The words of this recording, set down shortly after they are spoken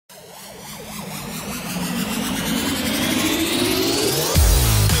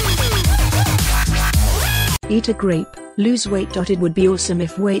Eat a grape, lose weight.It would be awesome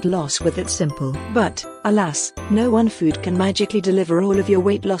if weight loss was that simple. But, alas, no one food can magically deliver all of your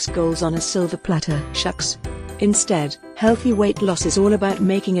weight loss goals on a silver platter. Shucks. Instead, healthy weight loss is all about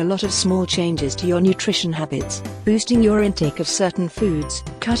making a lot of small changes to your nutrition habits, boosting your intake of certain foods,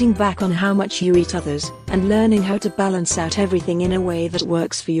 cutting back on how much you eat others, and learning how to balance out everything in a way that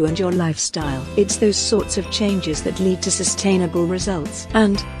works for you and your lifestyle. It's those sorts of changes that lead to sustainable results.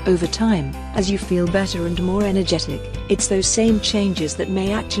 And, over time, as you feel better and more energetic, it's those same changes that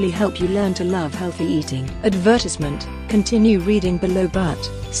may actually help you learn to love healthy eating. Advertisement. Continue reading below. But,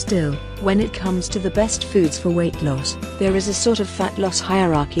 still, when it comes to the best foods for weight loss, there is a sort of fat loss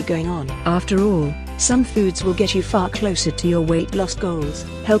hierarchy going on. After all, some foods will get you far closer to your weight loss goals,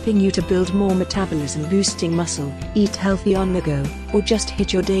 helping you to build more metabolism-boosting muscle, eat healthy on the go, or just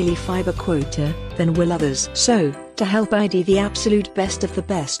hit your daily fiber quota, than will others. So, to help ID the absolute best of the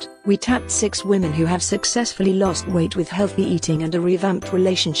best, we tapped 6 women who have successfully lost weight with healthy eating and a revamped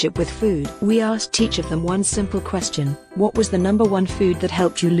relationship with food. We asked each of them one simple question: what was the #1 food that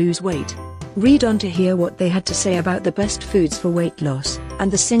helped you lose weight? Read on to hear what they had to say about the best foods for weight loss, and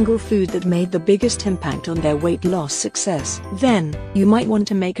the single food that made the biggest impact on their weight loss success. Then, you might want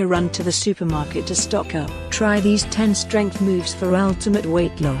to make a run to the supermarket to stock up. Try these 10 strength moves for ultimate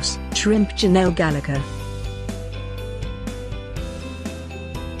weight loss. Shrimp. Janelle Gallagher.